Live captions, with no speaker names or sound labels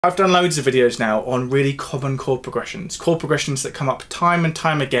I've done loads of videos now on really common chord progressions that come up time and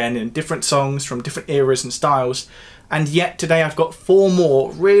time again in different songs from different eras and styles, and yet today I've got 4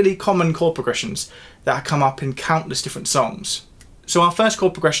 more really common chord progressions that come up in countless different songs. So our first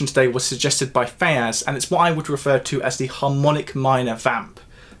chord progression today was suggested by Fayaz, and it's what I would refer to as the harmonic minor vamp.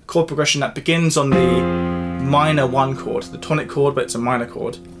 A chord progression that begins on the minor 1 chord, the tonic chord, but it's a minor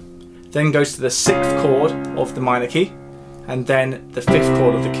chord, then goes to the 6th chord of the minor key, and then the 5th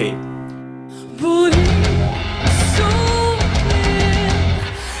chord of the key.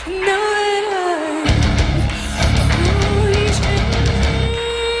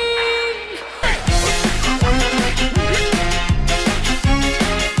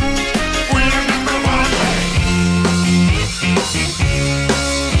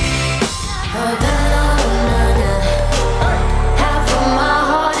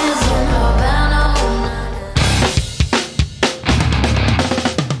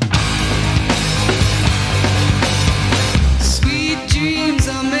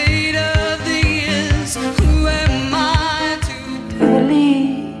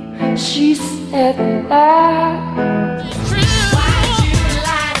 She said that. Why'd you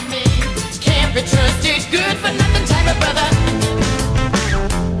lie to me? Can't be trusted, good for nothing type of brother.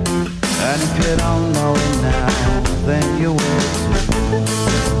 And if you don't know it now, then you will too.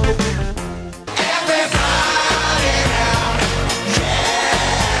 Everybody now, yeah.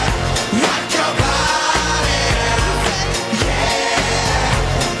 Rock your body now, yeah.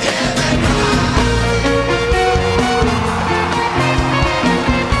 Everybody.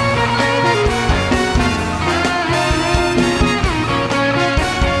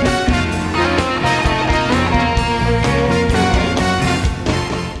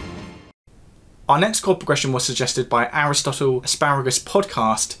 Our next chord progression was suggested by Aristotle Asparagus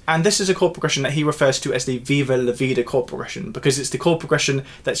Podcast, and this is a chord progression that he refers to as the Viva la Vida chord progression, because it's the chord progression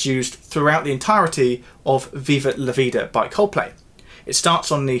that's used throughout the entirety of Viva la Vida by Coldplay. It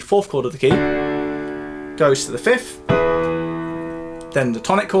starts on the 4th chord of the key, goes to the 5th, then the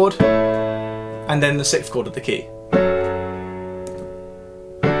tonic chord, and then the 6th chord of the key.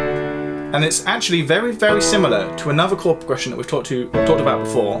 And it's actually very, very similar to another chord progression that we've talked about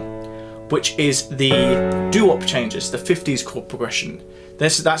before, which is the doo-wop changes, the 50s chord progression.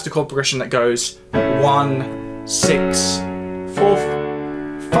 That's the chord progression that goes 1, 6, 4,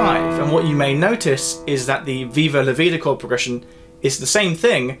 5. And what you may notice is that the Viva la Vida chord progression is the same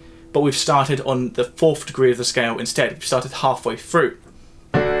thing, but we've started on the 4th degree of the scale instead. We've started halfway through.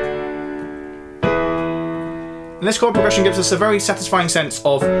 And this chord progression gives us a very satisfying sense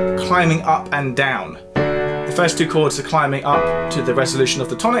of climbing up and down. The first 2 chords are climbing up to the resolution of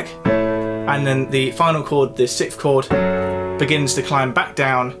the tonic, and then the final chord, the 6th chord, begins to climb back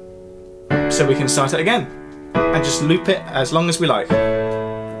down, so we can start it again and just loop it as long as we like.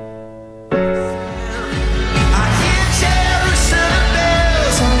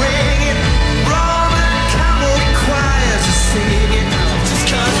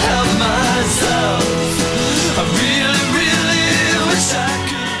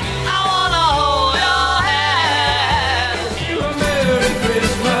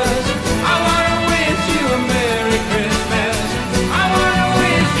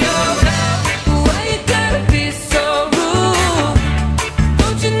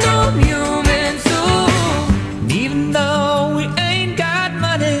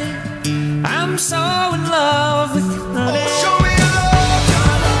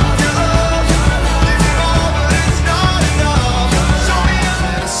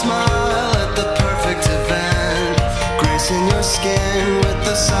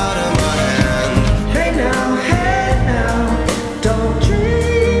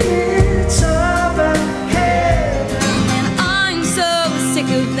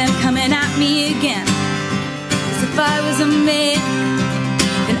 If I was a man,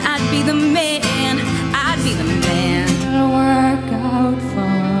 then I'd be the man, I'd be the man. It'll work out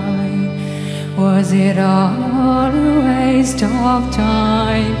fine. Was it all a waste of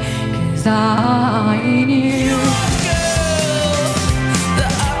time? 'Cause I knew.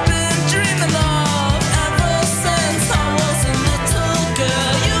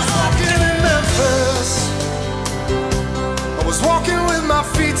 Walking with my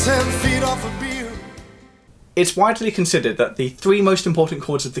feet 10 feet off a beer. It's widely considered that the 3 most important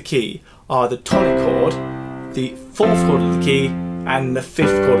chords of the key are the tonic chord, the 4th chord of the key, and the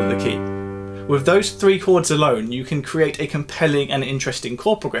 5th chord of the key. With those 3 chords alone, you can create a compelling and interesting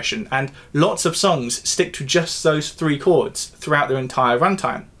chord progression, and lots of songs stick to just those 3 chords throughout their entire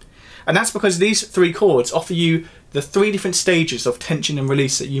runtime. And that's because these 3 chords offer you the 3 different stages of tension and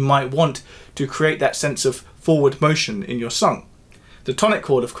release that you might want to create that sense of forward motion in your song. The tonic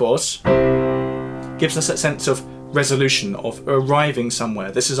chord, of course, gives us that sense of resolution, of arriving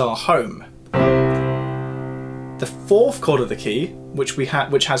somewhere. This is our home. The fourth chord of the key, which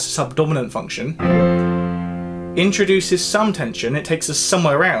has subdominant function, introduces some tension. It takes us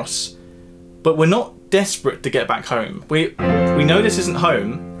somewhere else, but we're not desperate to get back home. We know this isn't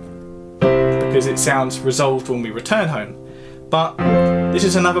home because it sounds resolved when we return home, but this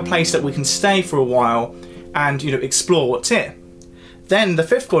is another place that we can stay for a while and, you know, explore what's here. Then the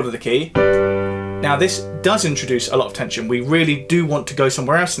fifth chord of the key, now this does introduce a lot of tension. We really do want to go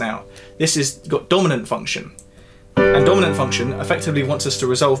somewhere else now. This has got dominant function, and dominant function effectively wants us to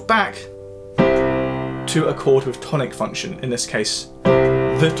resolve back to a chord with tonic function, in this case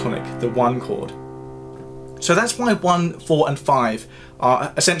the tonic, the 1 chord. So that's why 1, 4 and 5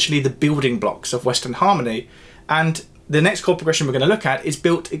 are essentially the building blocks of Western harmony, and the next chord progression we're going to look at is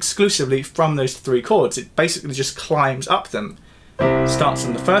built exclusively from those 3 chords. It basically just climbs up them. Starts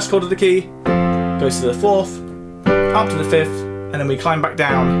on the first chord of the key, goes to the 4th, up to the 5th, and then we climb back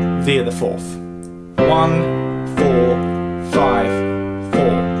down via the 4th. 1, 4, 5, 4.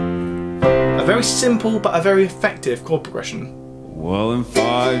 A very simple but a very effective chord progression. Well, in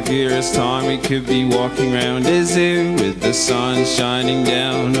 5 years' time we could be walking around a zoo with the sun shining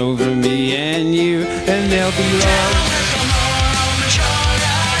down over me and you, and there'll be love.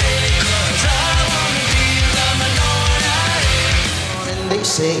 And they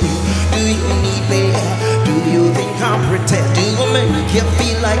say, do you need me? Do you think I'm pretend? Do I make you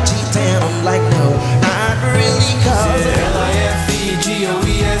feel like cheating? I'm like, no, not really, cause L-I-F-E-G-O-E-S-O-N.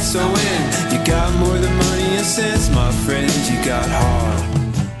 You got more than money and sense, my friend, you got heart.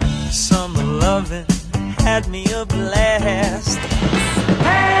 Summer loving had me a blast.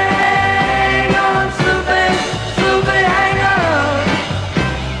 Hang on, Sloopy, Sloopy, hang on.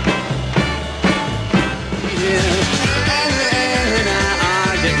 And I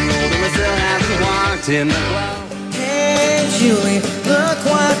are getting older, we still haven't walked in the cloud. hey, Julie, look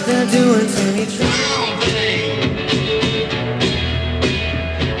what they're doing to me.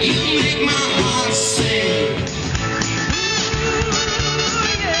 You make my heart sing.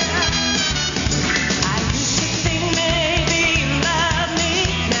 I used to think maybe you love me,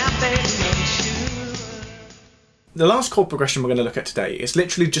 now baby, make sure. The last chord progression we're going to look at today is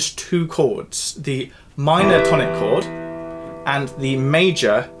literally just 2 chords, the minor tonic chord and the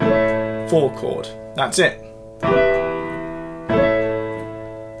major 4 chord. That's it.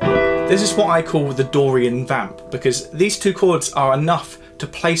 This is what I call the Dorian vamp, because these 2 chords are enough to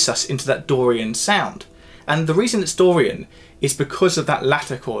place us into that Dorian sound. And the reason it's Dorian is because of that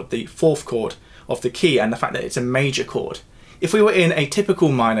latter chord, the 4th chord of the key, and the fact that it's a major chord. If we were in a typical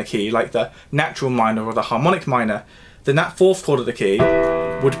minor key, like the natural minor or the harmonic minor, then that 4th chord of the key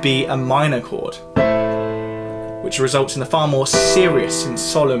would be a minor chord, which results in a far more serious and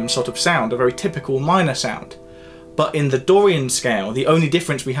solemn sort of sound, a very typical minor sound. But in the Dorian scale, the only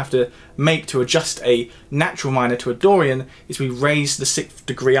difference we have to make to adjust a natural minor to a Dorian is we raise the 6th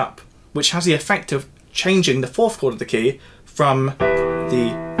degree up, which has the effect of changing the 4th chord of the key from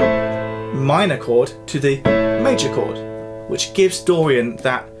the minor chord to the major chord, which gives Dorian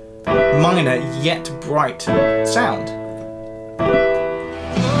that minor yet bright sound.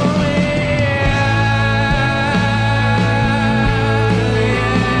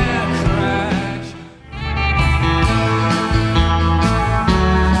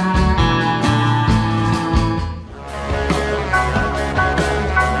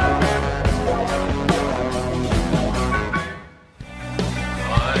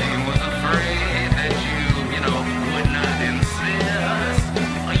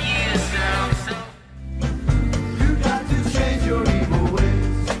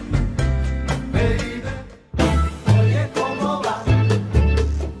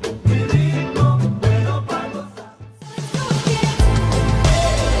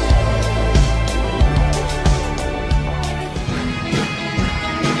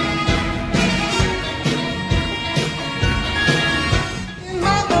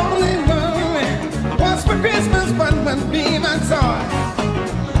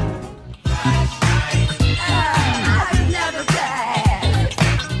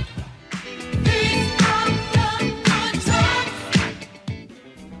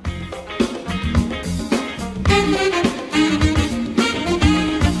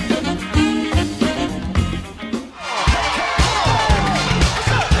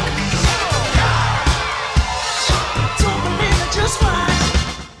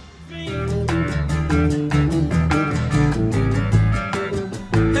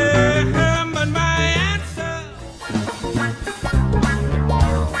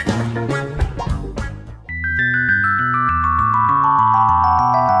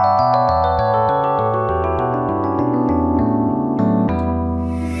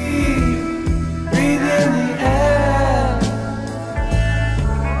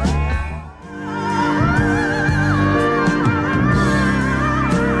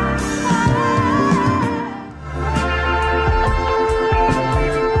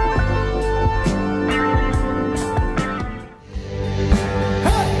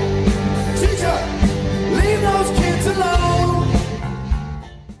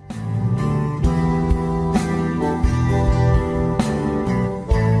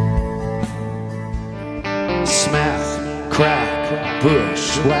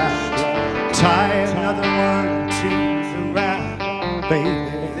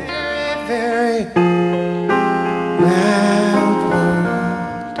 very nice.